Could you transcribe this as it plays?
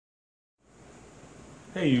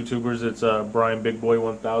Hey YouTubers, it's Brian Big Boy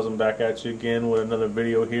 1000 back at you again with another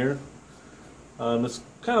video here. It's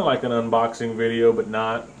kind of like an unboxing video, but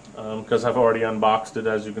not, because I've already unboxed it.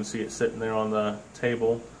 As you can see, it's sitting there on the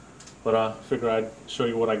table. But I figured I'd show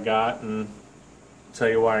you what I got and tell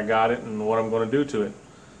you why I got it and what I'm going to do to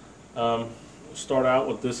it. Start out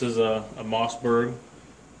with this is a Mossberg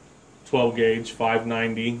 12 gauge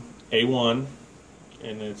 590 A1,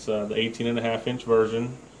 and it's the 18.5 inch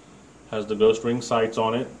version. Has the ghost ring sights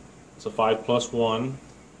on it. It's a 5+1,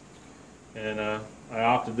 and I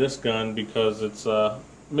opted this gun because it's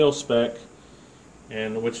mil spec,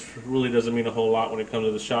 and which really doesn't mean a whole lot when it comes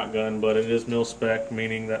to the shotgun, but it is mil spec,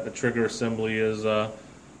 meaning that the trigger assembly is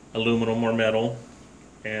aluminum or metal,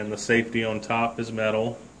 and the safety on top is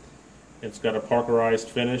metal. It's got a parkerized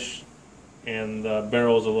finish, and the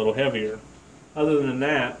barrel is a little heavier. Other than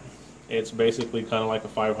that, it's basically kind of like a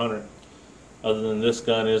 500. Other than this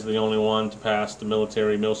gun is the only one to pass the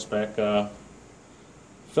military mil-spec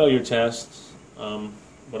failure test.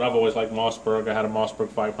 But I've always liked Mossberg. I had a Mossberg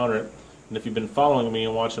 500. And if you've been following me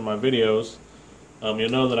and watching my videos,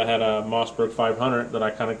 you'll know that I had a Mossberg 500 that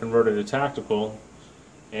I kind of converted to tactical.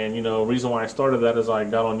 And the reason why I started that is I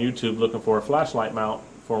got on YouTube looking for a flashlight mount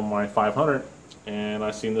for my 500. And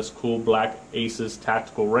I seen this cool black Aces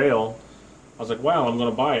tactical rail. I was like, wow, I'm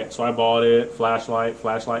going to buy it. So I bought it,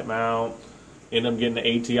 flashlight mount. Ended up getting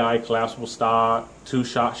the ATI collapsible stock, 2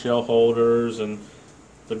 shot shell holders, and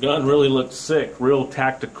the gun really looked sick, real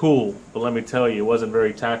tactical. But let me tell you, it wasn't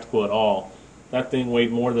very tactical at all. That thing weighed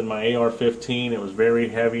more than my AR-15. It was very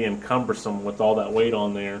heavy and cumbersome with all that weight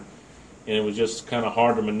on there, and it was just kind of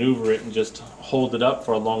hard to maneuver it and just hold it up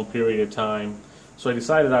for a long period of time. So I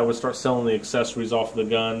decided I would start selling the accessories off of the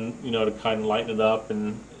gun, to kind of lighten it up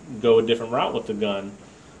and go a different route with the gun.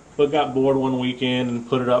 But got bored one weekend and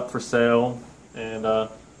put it up for sale. And lo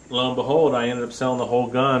and behold, I ended up selling the whole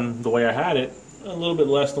gun the way I had it, a little bit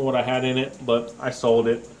less than what I had in it, but I sold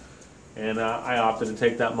it, and I opted to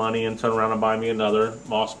take that money and turn around and buy me another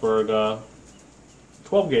Mossberg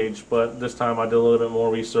 12 gauge. But this time I did a little bit more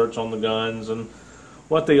research on the guns and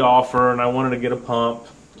what they offer, and I wanted to get a pump.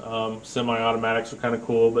 Semi-automatics are kind of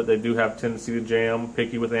cool, but they do have tendency to jam,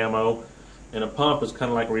 picky with ammo, and a pump is kind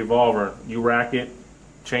of like a revolver. You rack it,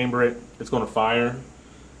 chamber it, it's going to fire.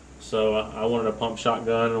 So I wanted a pump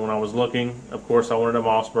shotgun, and when I was looking, of course, I wanted a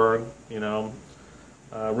Mossberg.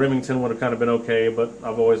 Remington would have kind of been okay, but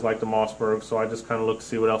I've always liked the Mossberg, so I just kind of looked to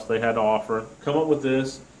see what else they had to offer. Come up with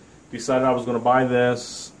this, decided I was going to buy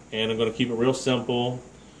this, and I'm going to keep it real simple,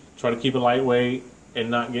 try to keep it lightweight,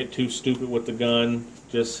 and not get too stupid with the gun,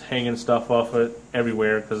 just hanging stuff off it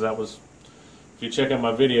everywhere, because that was, if you check out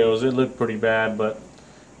my videos, it looked pretty bad,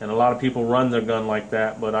 and a lot of people run their gun like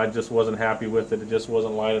that, but I just wasn't happy with it. It just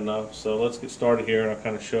wasn't light enough. So let's get started here, and I'll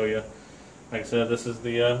kind of show you. Like I said, this is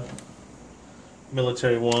the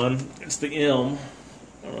military one. It's the M.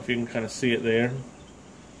 I don't know if you can kind of see it there,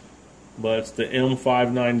 but it's the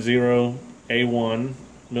M590 A1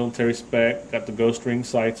 military spec. Got the ghost ring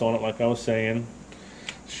sights on it, like I was saying.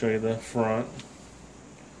 Show you the front.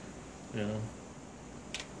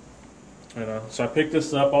 So I picked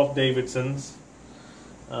this up off Davidson's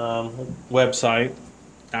website.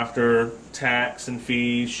 After tax and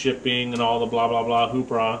fees, shipping, and all the blah blah blah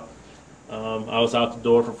hoopla, I was out the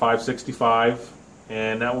door for $565,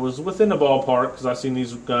 and that was within the ballpark because I've seen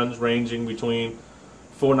these guns ranging between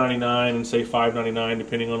 $499 and say $599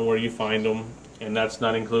 depending on where you find them, and that's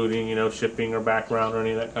not including shipping or background or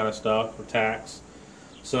any of that kind of stuff or tax.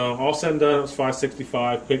 So all said and done, it was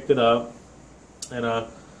 $565. Picked it up, and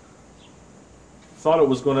thought it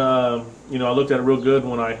was going to, I looked at it real good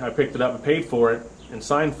when I picked it up and paid for it and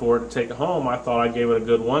signed for it to take it home. I thought I gave it a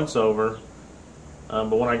good once over.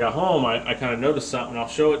 But when I got home, I kind of noticed something. I'll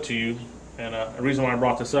show it to you. And the reason why I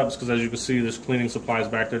brought this up is because, as you can see, there's cleaning supplies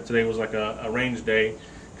back there. Today was like a range day.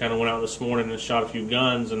 Kind of went out this morning and shot a few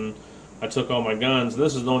guns, and I took all my guns.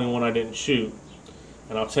 This is the only one I didn't shoot.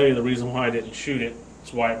 And I'll tell you the reason why I didn't shoot it.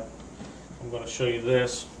 That's why I'm going to show you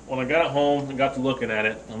this. When I got it home and got to looking at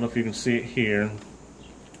it, I don't know if you can see it here.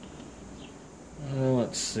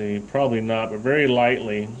 Let's see, probably not, but very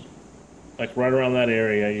lightly, like right around that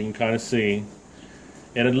area, you can kind of see.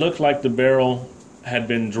 And it looked like the barrel had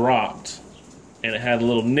been dropped, and it had a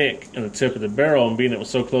little nick in the tip of the barrel, and being it was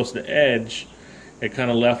so close to the edge, it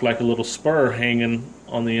kind of left like a little spur hanging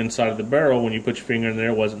on the inside of the barrel. When you put your finger in there,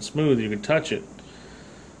 it wasn't smooth, you could touch it.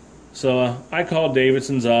 So I called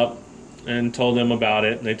Davidson's up and told them about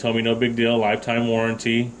it, and they told me no big deal, lifetime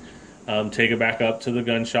warranty. Take it back up to the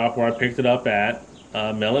gun shop where I picked it up at,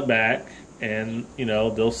 mail it back, and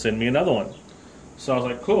they'll send me another one. So I was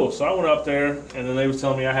like, cool. So I went up there, and then they was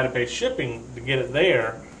telling me I had to pay shipping to get it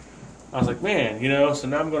there. I was like, man, you know, so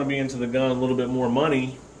now I'm going to be into the gun a little bit more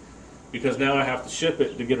money because now I have to ship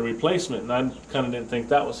it to get a replacement, and I kind of didn't think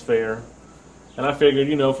that was fair. And I figured,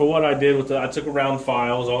 you know, for what I did with it, I took a round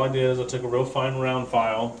file. All I did is I took a real fine round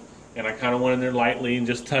file, and I kind of went in there lightly and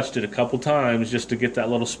just touched it a couple times just to get that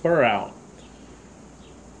little spur out.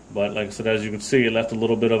 But like I said, as you can see, it left a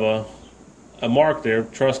little bit of a mark there.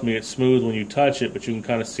 Trust me, it's smooth when you touch it, but you can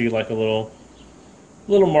kind of see like a little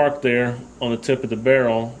mark there on the tip of the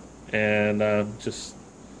barrel, and just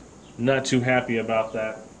not too happy about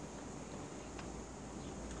that.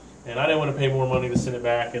 And I didn't want to pay more money to send it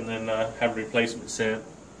back and then have a replacement sent.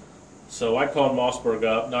 So I called Mossberg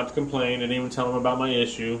up, not to complain, didn't even tell them about my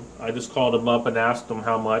issue. I just called them up and asked them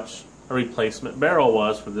how much a replacement barrel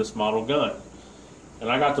was for this model gun. And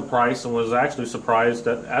I got the price and was actually surprised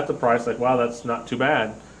at the price, like, wow, that's not too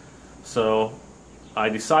bad. So I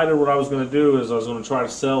decided what I was going to do is I was going to try to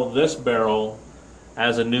sell this barrel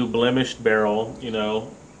as a new blemished barrel, you know,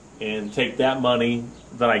 and take that money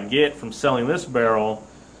that I get from selling this barrel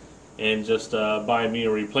and just buy me a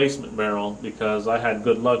replacement barrel, because I had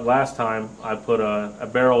good luck last time. I put a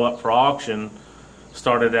barrel up for auction,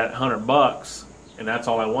 started at $100, and that's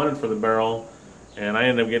all I wanted for the barrel, and I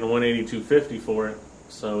ended up getting $182.50 for it.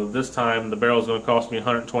 So this time the barrel is going to cost me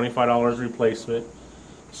 $125 replacement.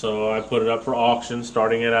 So I put it up for auction,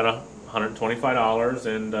 starting it at $125,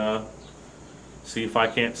 and see if I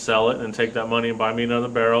can't sell it and take that money and buy me another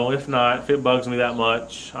barrel. If not, if it bugs me that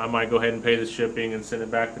much, I might go ahead and pay the shipping and send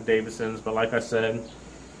it back to Davidson's. But like I said,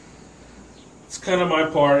 it's kind of my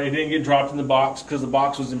part. It didn't get dropped in the box because the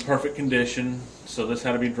box was in perfect condition, so this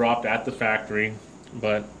had to be dropped at the factory.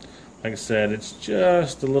 But like I said, it's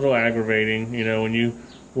just a little aggravating. You know, when you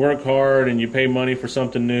work hard and you pay money for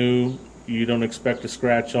something new, you don't expect a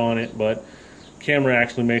scratch on it, but camera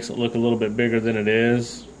actually makes it look a little bit bigger than it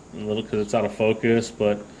is, a little because it's out of focus.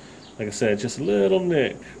 But like I said, just a little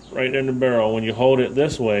nick right in the barrel. When you hold it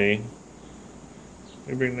this way, let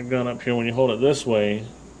me bring the gun up here. When you hold it this way,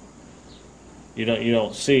 you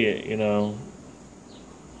don't see it, you know.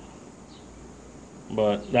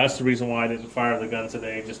 But that's the reason why I didn't fire the gun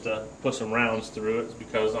today, just to put some rounds through it,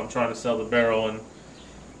 because I'm trying to sell the barrel, and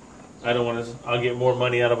I don't want to. I'll get more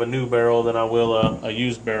money out of a new barrel than I will a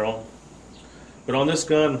used barrel. But on this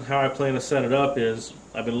gun, how I plan to set it up is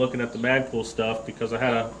I've been looking at the Magpul stuff, because I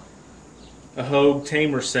had a Hogue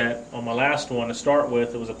tamer set on my last one to start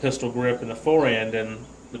with. It was a pistol grip and a forend, and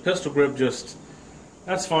the pistol grip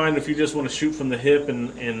that's fine if you just want to shoot from the hip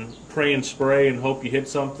and pray and spray and hope you hit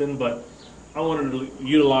something, but I wanted to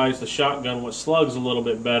utilize the shotgun with slugs a little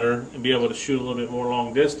bit better and be able to shoot a little bit more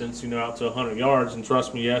long distance, you know, out to 100 yards. And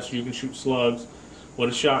trust me, yes, you can shoot slugs with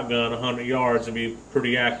a shotgun 100 yards and be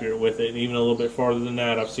pretty accurate with it, and even a little bit farther than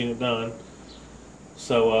that. I've seen it done.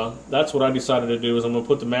 So that's what I decided to do. Is I'm going to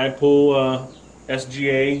put the Magpul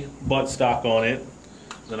SGA buttstock on it.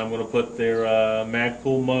 Then I'm going to put their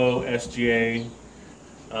Magpul Mo SGA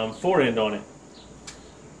forend on it.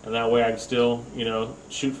 And that way I can still, you know,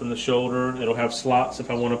 shoot from the shoulder. It'll have slots if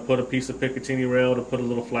I want to put a piece of Picatinny rail to put a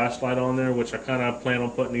little flashlight on there, which I kind of plan on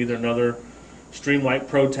putting either another Streamlight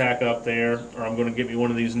Pro Tac up there, or I'm going to get me one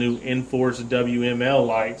of these new Enforce WML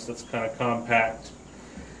lights that's kind of compact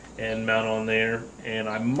and mount on there. And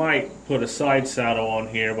I might put a side saddle on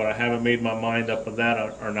here, but I haven't made my mind up of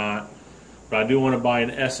that or not. But I do want to buy an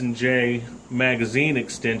S&J magazine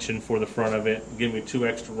extension for the front of it, give me 2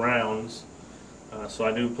 extra rounds. So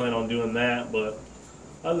I do plan on doing that. But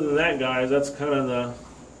other than that, guys, that's kind of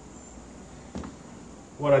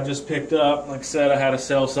what I just picked up. Like I said, I had to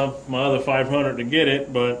sell my other 500 to get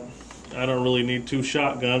it, but I don't really need 2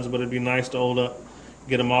 shotguns. But it'd be nice to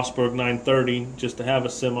get a Mossberg 930 just to have a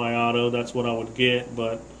semi-auto. That's what I would get.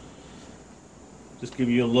 But just give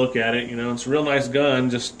you a look at it. You know, it's a real nice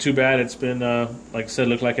gun. Just too bad it's been, like I said,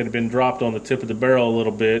 looked like it had been dropped on the tip of the barrel a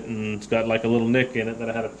little bit, and it's got like a little nick in it that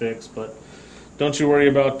I had to fix. But don't you worry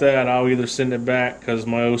about that. I'll either send it back, because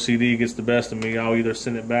my OCD gets the best of me. I'll either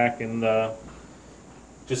send it back and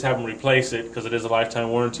just have them replace it, because it is a lifetime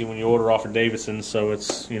warranty when you order off of Davidson. So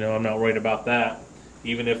it's, you know, I'm not worried about that.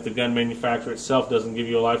 Even if the gun manufacturer itself doesn't give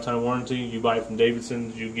you a lifetime warranty, you buy it from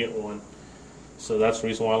Davidson, you get one. So that's the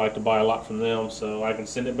reason why I like to buy a lot from them, so I can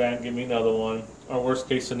send it back and get me another one. Or worst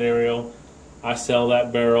case scenario, I sell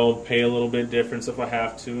that barrel, pay a little bit difference if I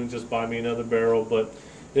have to, and just buy me another barrel. But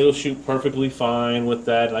it'll shoot perfectly fine with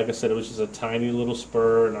that. Like I said, it was just a tiny little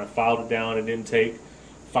spur, and I filed it down. It didn't take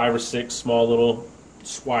 5 or 6 small little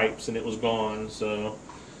swipes, and it was gone. So,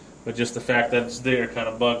 but just the fact that it's there kind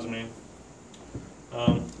of bugs me.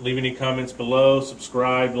 Leave any comments below,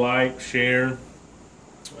 subscribe, like, share.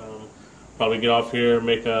 probably get off here and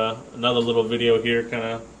make another little video here, kind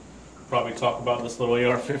of probably talk about this little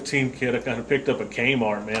AR-15 kit I kind of picked up at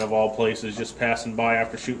Kmart, man, of all places, just passing by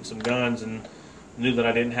after shooting some guns, and knew that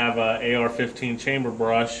I didn't have a AR-15 chamber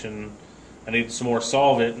brush, and I needed some more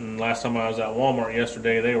solvent. And last time I was at Walmart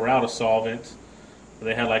yesterday, they were out of solvent.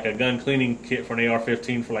 They had like a gun cleaning kit for an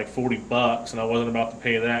AR-15 for like 40 bucks, and I wasn't about to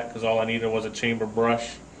pay that because all I needed was a chamber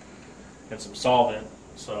brush and some solvent.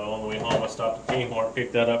 So on the way home, I stopped at Kmart,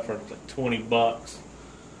 picked that up for like 20 bucks.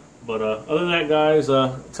 But other than that, guys,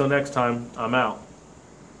 until next time, I'm out.